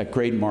 that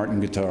great Martin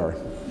guitar.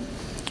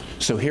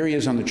 So here he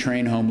is on the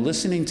train home,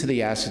 listening to the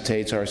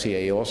acetates.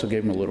 RCA also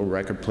gave him a little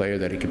record player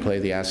that he could play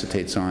the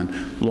acetates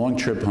on. Long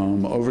trip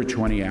home, over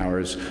 20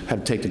 hours.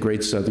 Had to take the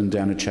Great Southern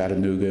down to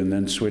Chattanooga and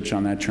then switch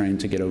on that train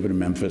to get over to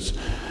Memphis.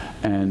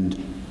 And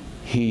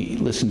he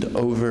listened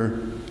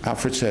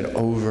Alfred said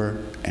over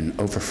and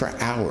over for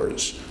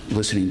hours,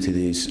 listening to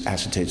these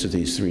acetates of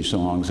these 3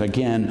 songs.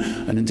 Again,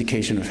 an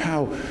indication of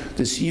how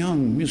this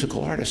young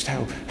musical artist,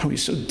 how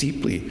he's so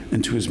deeply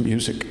into his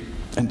music,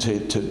 and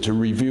to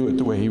review it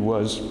the way he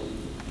was.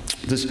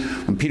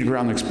 When Peter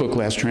Gralnick's book,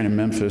 Last Train in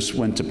Memphis,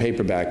 went to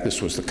paperback,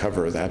 this was the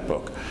cover of that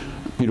book.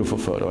 Beautiful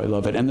photo, I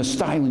love it. And the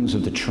stylings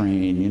of the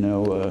train, you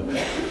know.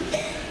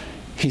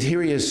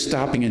 Here he is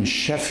stopping in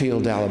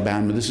Sheffield,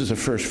 Alabama. This is the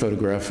first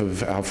photograph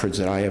of Alfred's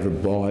that I ever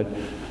bought.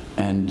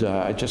 And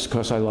just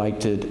because I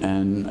liked it.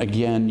 And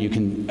again,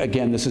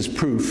 this is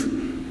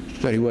proof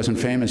that he wasn't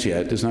famous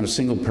yet. There's not a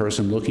single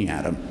person looking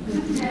at him,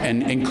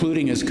 and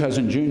including his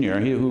cousin Junior,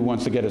 who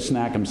wants to get a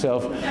snack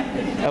himself.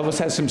 Elvis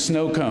has some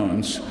snow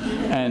cones,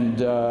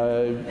 and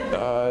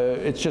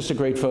it's just a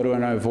great photo.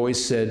 And I've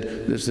always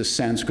said there's this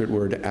Sanskrit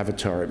word,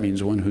 avatar. It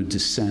means one who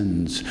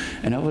descends.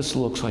 And Elvis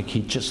looks like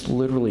he just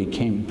literally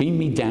came, beam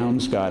me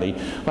down, Scotty,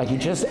 like he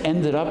just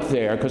ended up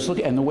there. Because look,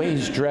 and the way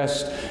he's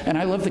dressed, and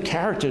I love the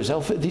characters.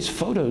 These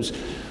photos.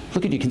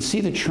 Look at, you can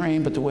see the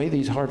train, but the way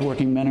these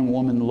hardworking men and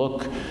women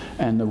look,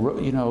 and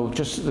you know,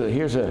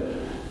 here's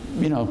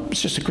you know, it's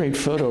just a great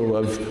photo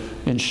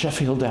of in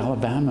Sheffield,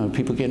 Alabama,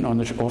 people getting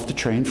off the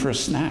train for a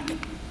snack.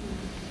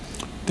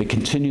 They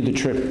continue the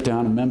trip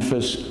down to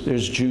Memphis.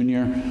 There's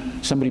Junior.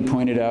 Somebody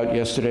pointed out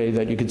yesterday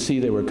that you could see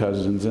they were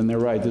cousins, and they're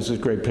right. This is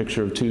a great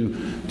picture of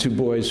two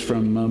boys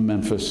from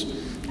Memphis,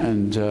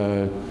 and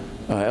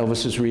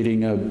Elvis is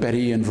reading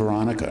Betty and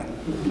Veronica,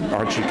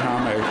 Archie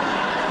comic.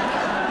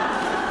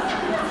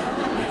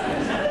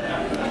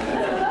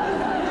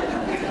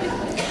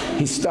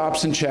 He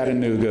stops in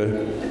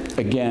Chattanooga.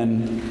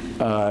 Again,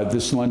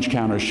 this lunch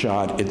counter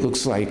shot, it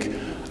looks like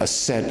a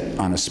set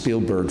on a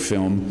Spielberg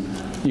film.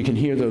 You can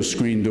hear those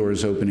screen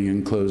doors opening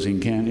and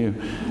closing, can't you?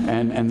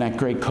 And that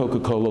great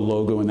Coca-Cola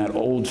logo and that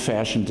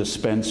old-fashioned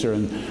dispenser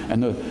and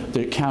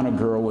the counter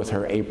girl with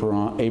her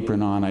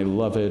apron on, I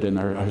love it, and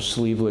her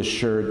sleeveless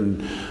shirt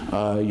and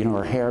you know,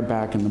 her hair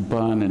back in the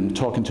bun and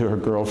talking to her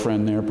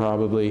girlfriend there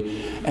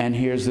probably. And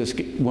here's this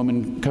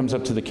woman comes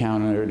up to the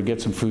counter to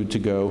get some food to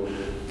go.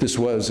 This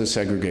was a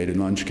segregated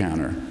lunch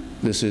counter.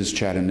 This is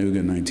Chattanooga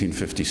in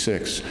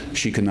 1956.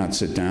 She could not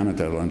sit down at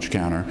that lunch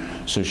counter,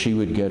 so she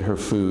would get her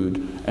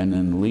food and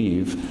then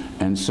leave.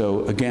 And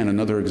so, again,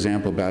 another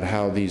example about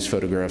how these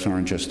photographs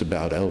aren't just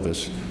about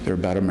Elvis. They're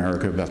about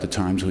America, about the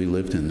times we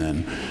lived in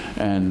then.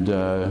 And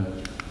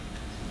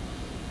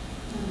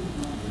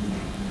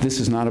this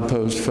is not a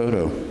posed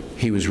photo.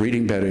 He was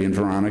reading Betty and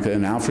Veronica,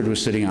 and Alfred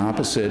was sitting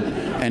opposite,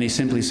 and he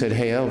simply said,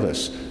 "Hey,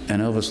 Elvis." And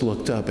Elvis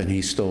looked up, and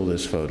he stole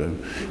this photo.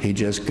 He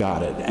just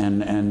got it.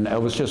 And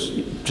Elvis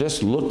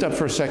just looked up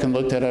for a second,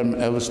 looked at him,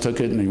 Elvis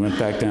took it, and he went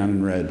back down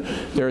and read.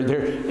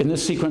 In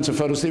this sequence of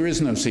photos, there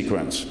is no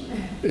sequence.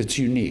 It's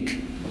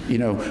unique. You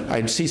know,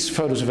 I'd see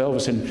photos of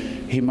Elvis, and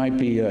he might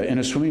be in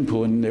a swimming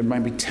pool, and there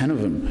might be 10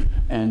 of them.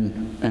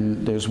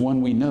 And there's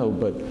one we know,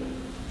 but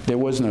there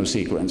was no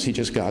sequence. He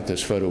just got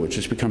this photo, which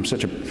has become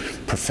such a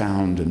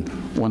profound and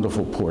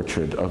wonderful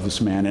portrait of this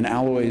man. And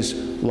Al always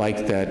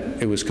liked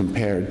that it was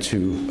compared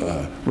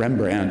to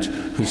Rembrandt,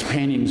 whose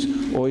paintings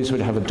always would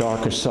have a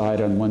darker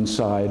side on one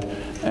side,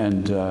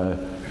 and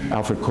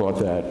Alfred caught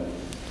that.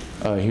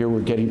 Here we're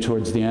getting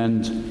towards the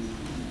end.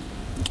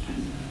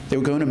 They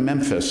were going to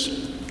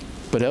Memphis,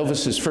 but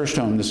Elvis's first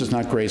home, this is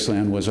not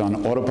Graceland, was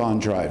on Audubon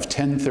Drive,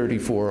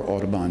 1034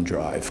 Audubon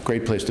Drive.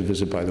 Great place to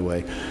visit, by the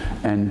way.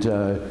 And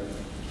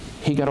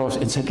he got off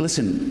and said,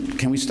 "Listen,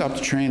 can we stop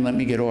the train? Let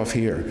me get off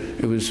here."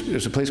 It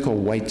was a place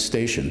called White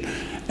Station.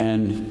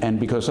 And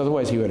because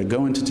otherwise he had to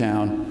go into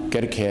town,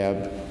 get a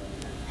cab,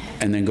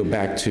 and then go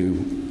back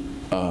to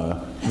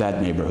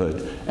that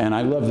neighborhood. And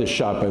I love this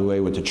shot, by the way,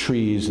 with the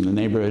trees and the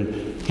neighborhood.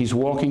 He's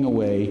walking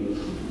away.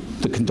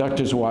 The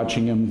conductor's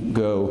watching him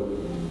go.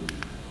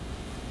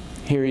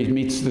 Here he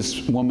meets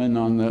this woman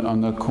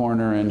on the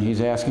corner, and he's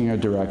asking her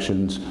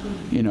directions.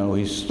 You know,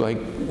 he's like,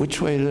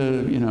 which way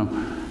to, you know.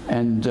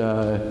 And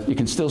you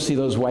can still see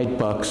those white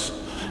bucks.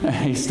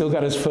 He's still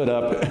got his foot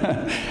up.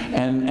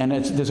 and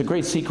there's a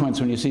great sequence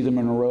when you see them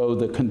in a row.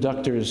 The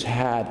conductor's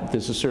hat,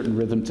 there's a certain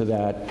rhythm to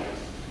that.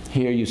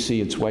 Here you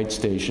see it's White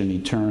Station. He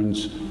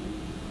turns.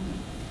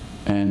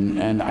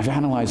 And I've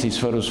analyzed these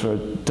photos for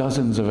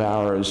dozens of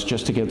hours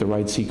just to get the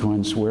right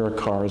sequence, where a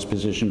car is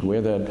positioned,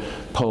 where that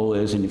pole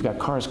is. And you've got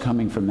cars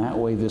coming from that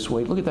way, this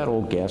way. Look at that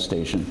old gas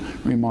station.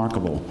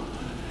 Remarkable.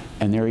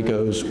 And there he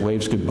goes,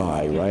 waves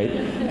goodbye, right?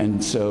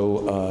 And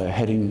so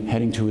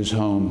heading to his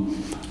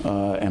home.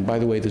 And by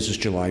the way, this is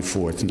July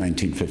 4th,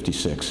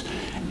 1956.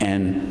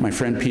 And my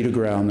friend Peter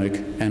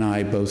Gralnick and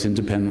I both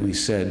independently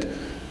said,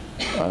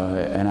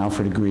 and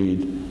Alfred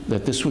agreed,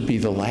 that this would be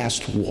the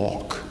last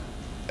walk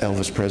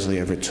Elvis Presley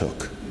ever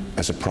took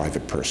as a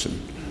private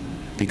person.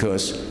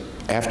 Because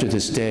after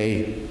this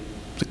day,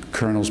 the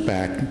Colonel's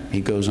back, he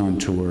goes on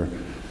tour.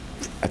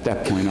 At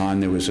that point on,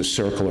 there was a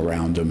circle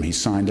around him. He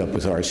signed up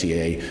with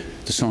RCA.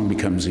 The song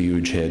becomes a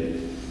huge hit.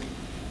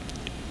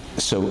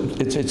 So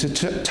it's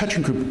a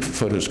touching group of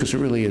photos because it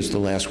really is the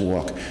last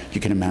walk you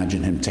can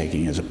imagine him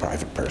taking as a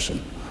private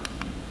person.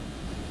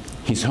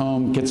 He's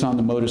home, gets on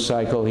the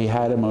motorcycle. He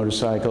had a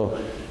motorcycle.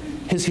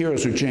 His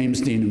heroes were James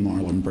Dean and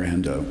Marlon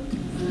Brando.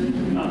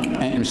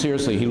 And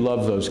seriously, he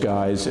loved those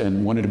guys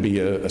and wanted to be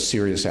a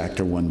serious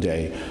actor one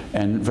day,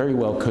 and very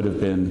well could have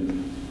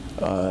been.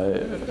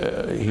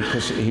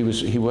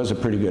 He was a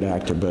pretty good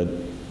actor, but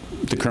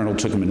the Colonel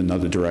took him in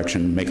another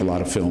direction, make a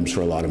lot of films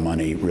for a lot of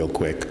money real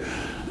quick.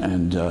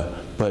 And,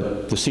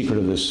 but the secret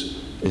of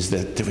this is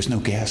that there was no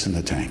gas in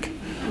the tank.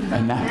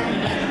 And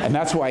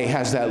that's why he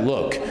has that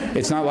look.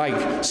 It's not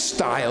like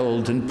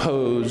styled and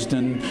posed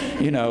and,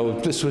 you know,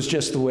 this was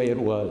just the way it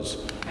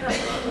was.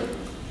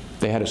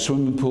 They had a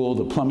swimming pool,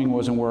 the plumbing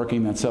wasn't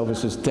working. That's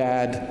Elvis's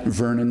dad,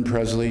 Vernon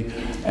Presley.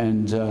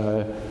 And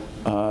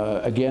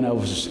again,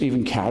 Elvis,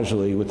 even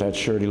casually with that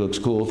shirt, he looks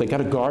cool. They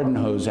got a garden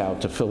hose out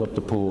to fill up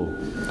the pool.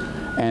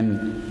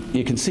 And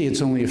you can see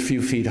it's only a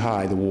few feet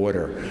high, the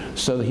water.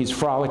 So he's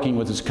frolicking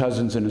with his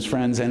cousins and his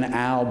friends, and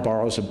Al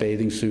borrows a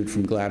bathing suit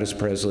from Gladys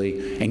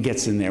Presley and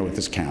gets in there with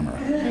his camera.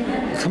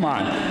 Come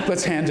on,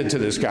 let's hand it to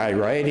this guy,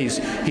 right? He's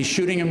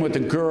shooting him with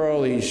the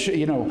girl,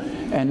 you know,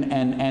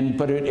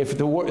 but if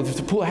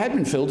the pool had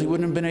been filled, he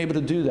wouldn't have been able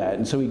to do that.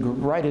 And so he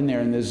right in there,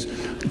 and there's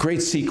a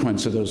great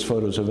sequence of those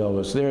photos of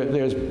Elvis.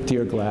 There's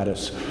dear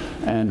Gladys,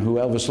 and who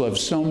Elvis loved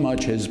so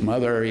much, his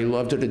mother, he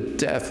loved her to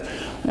death.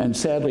 And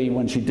sadly,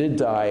 when she did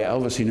die,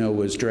 Elvis, you know,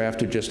 was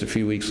drafted just a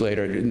few weeks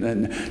later.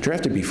 And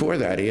drafted before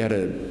that, he had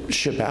to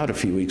ship out a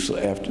few weeks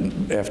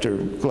after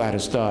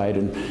Gladys died.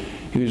 And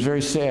He was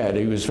very sad.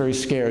 He was very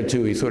scared,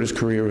 too. He thought his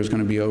career was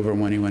going to be over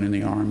when he went in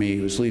the Army.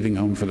 He was leaving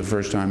home for the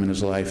first time in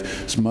his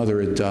life. His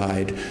mother had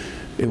died.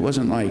 It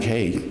wasn't like,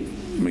 hey,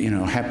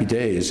 happy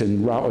days,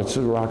 and it's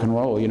rock and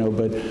roll,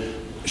 but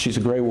she's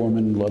a great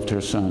woman, loved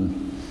her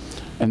son.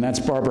 And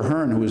that's Barbara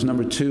Hearn, who was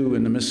 #2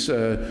 in the Miss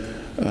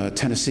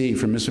Tennessee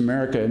for Miss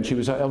America, and she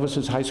was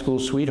Elvis's high school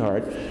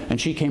sweetheart.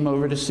 And she came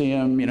over to see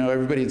him.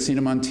 Everybody had seen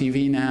him on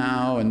TV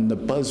now, and the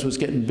buzz was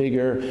getting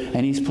bigger,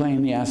 and he's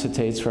playing the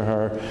acetates for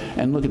her.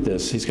 And look at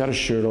this. He's got his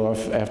shirt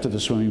off after the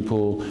swimming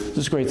pool.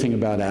 This great thing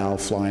about Al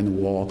flying the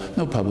wall.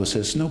 No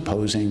publicists, no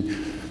posing.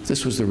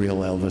 This was the real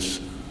Elvis.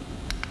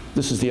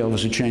 This is the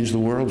Elvis who changed the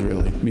world,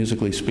 really,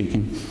 musically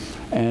speaking.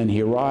 And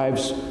he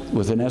arrives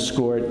with an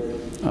escort,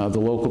 the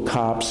local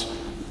cops,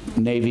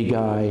 Navy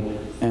guy,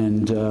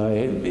 and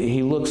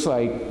he looks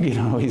like,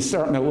 he's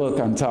starting to look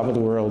on top of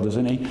the world,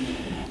 isn't he?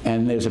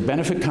 And there's a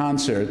benefit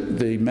concert,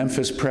 the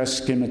Memphis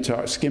Press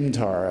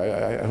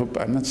Skimtar, I hope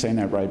I'm not saying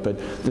that right, but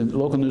the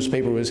local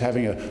newspaper was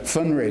having a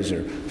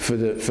fundraiser for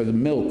the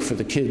milk for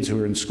the kids who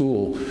are in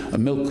school, a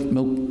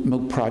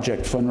milk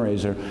project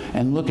fundraiser.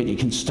 And look you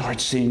can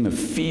start seeing the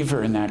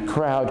fever in that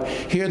crowd.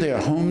 Here their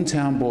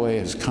hometown boy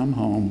has come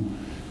home,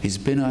 he's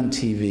been on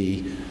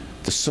TV,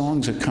 the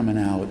songs are coming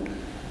out.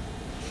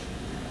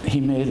 He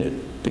made it.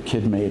 The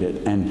kid made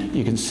it, and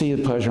you can see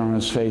the pleasure on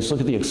his face. Look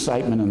at the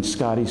excitement on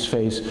Scotty's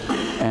face,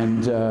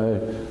 and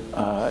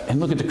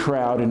look at the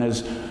crowd. And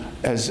as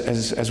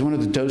one of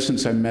the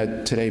docents I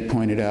met today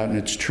pointed out, and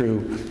it's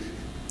true,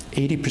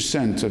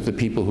 80% of the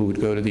people who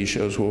would go to these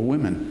shows were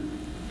women,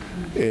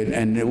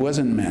 and it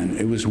wasn't men.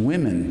 It was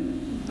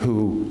women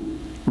who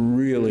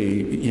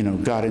really,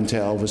 got into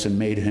Elvis and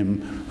made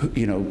him,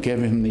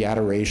 gave him the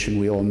adoration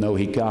we all know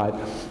he got.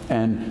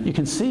 And you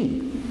can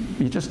see.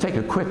 You just take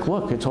a quick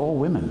look, it's all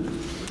women.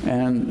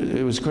 And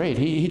it was great.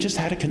 He just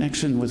had a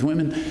connection with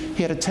women.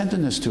 He had a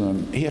tenderness to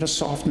him. He had a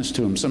softness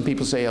to him. Some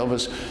people say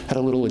Elvis had a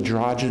little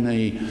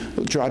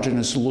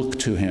androgynous look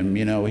to him.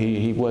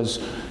 He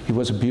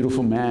was a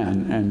beautiful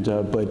man. And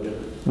but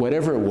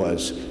whatever it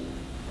was,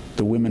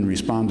 the women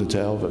responded to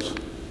Elvis.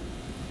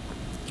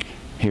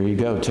 Here you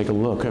go, take a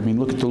look.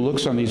 Look at the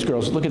looks on these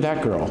girls. Look at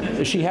that girl.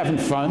 Is she having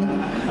fun?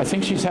 I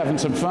think she's having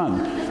some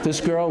fun.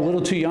 This girl, a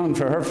little too young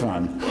for her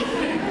fun.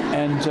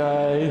 And,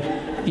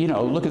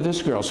 look at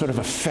this girl, sort of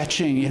a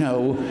fetching,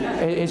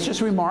 it's just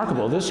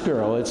remarkable. This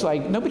girl, it's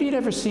like nobody had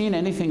ever seen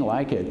anything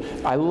like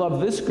it. I love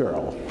this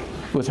girl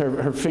with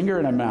her finger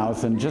in her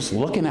mouth and just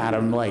looking at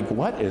him like,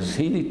 what is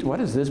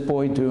this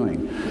boy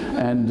doing?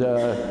 And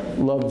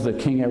love the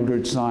King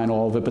Edward sign,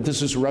 all of it. But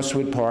this is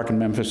Rustwood Park in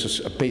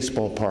Memphis, a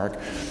baseball park.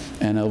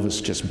 And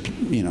Elvis just,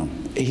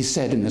 he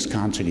said in this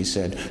concert, he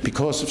said,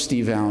 because of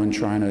Steve Allen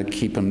trying to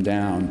keep him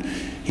down,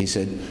 he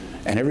said,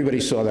 and everybody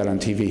saw that on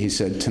TV. He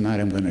said, tonight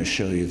I'm going to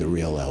show you the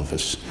real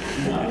Elvis.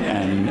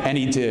 And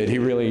he did. He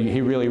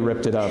really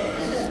ripped it up.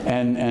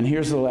 And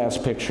here's the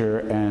last picture.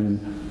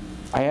 And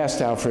I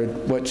asked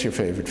Alfred, what's your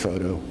favorite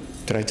photo?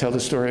 Did I tell the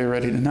story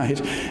already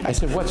tonight? I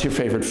said, what's your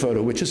favorite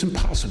photo? Which is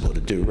impossible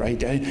to do, right?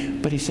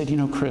 But he said,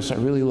 Chris, I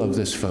really love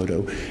this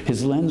photo.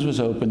 His lens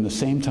was open the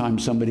same time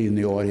somebody in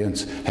the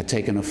audience had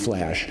taken a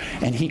flash.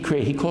 And he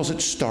calls it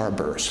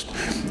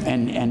starburst.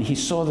 And he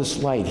saw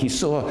this light. He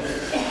saw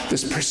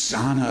this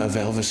persona of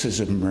Elvis's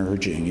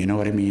emerging, you know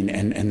what I mean?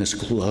 And this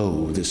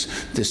glow, this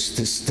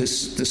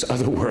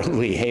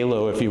otherworldly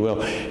halo, if you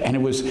will.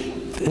 And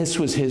this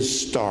was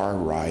his star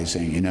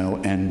rising,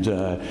 and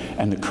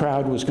the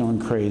crowd was going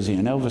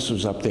crazy, and Elvis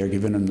was up there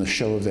giving them the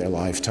show of their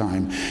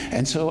lifetime.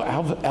 And so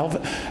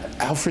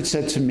Alfred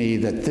said to me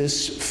that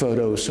this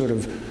photo sort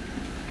of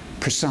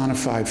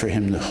personified for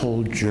him the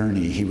whole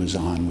journey he was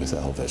on with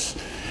Elvis.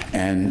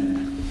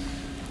 And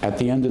at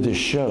the end of this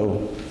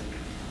show,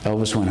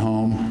 Elvis went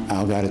home.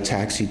 Al got a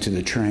taxi to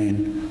the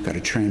train, got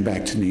a train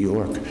back to New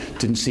York.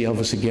 Didn't see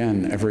Elvis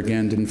ever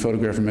again, didn't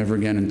photograph him ever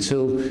again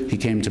until he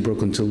came to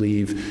Brooklyn to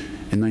leave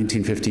in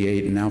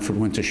 1958. And Alfred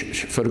went to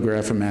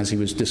photograph him as he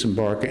was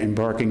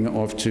embarking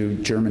off to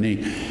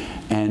Germany.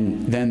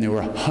 And then there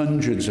were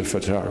hundreds of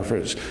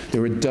photographers.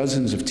 There were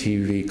dozens of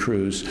TV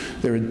crews.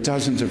 There were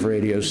dozens of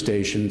radio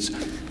stations.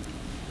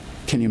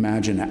 Can you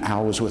imagine?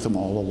 Al was with him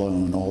all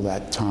alone all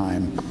that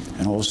time,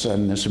 and all of a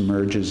sudden this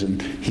emerges,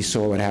 and he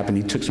saw what happened.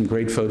 He took some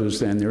great photos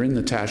then. They're in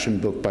the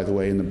Taschen book, by the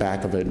way, in the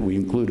back of it. We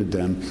included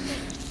them.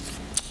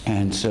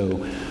 And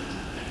so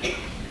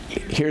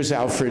here's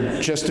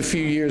Alfred just a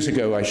few years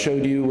ago. I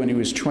showed you when he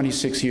was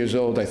 26 years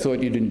old. I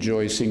thought you'd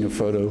enjoy seeing a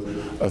photo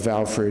of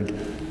Alfred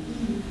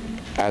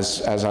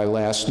as I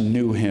last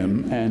knew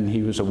him, and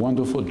he was a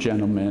wonderful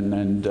gentleman,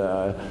 and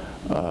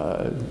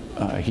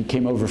he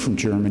came over from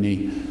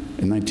Germany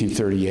in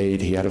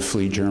 1938. He had to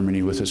flee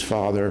Germany with his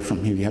father.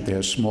 He had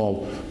a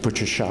small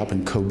butcher shop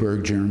in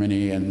Coburg,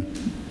 Germany, and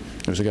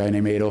there was a guy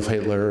named Adolf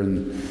Hitler,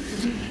 and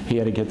he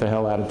had to get the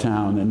hell out of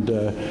town.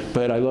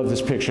 But I love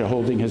this picture,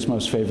 holding his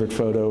most favorite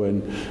photo,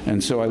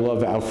 and so I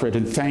love Alfred.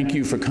 And thank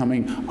you for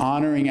coming,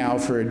 honoring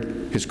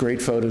Alfred, his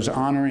great photos,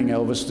 honoring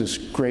Elvis, this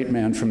great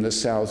man from the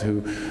South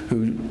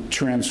who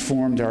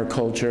transformed our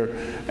culture,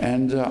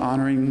 and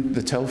honoring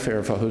the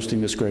Telfair for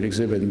hosting this great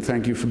exhibit. And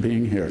thank you for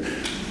being here.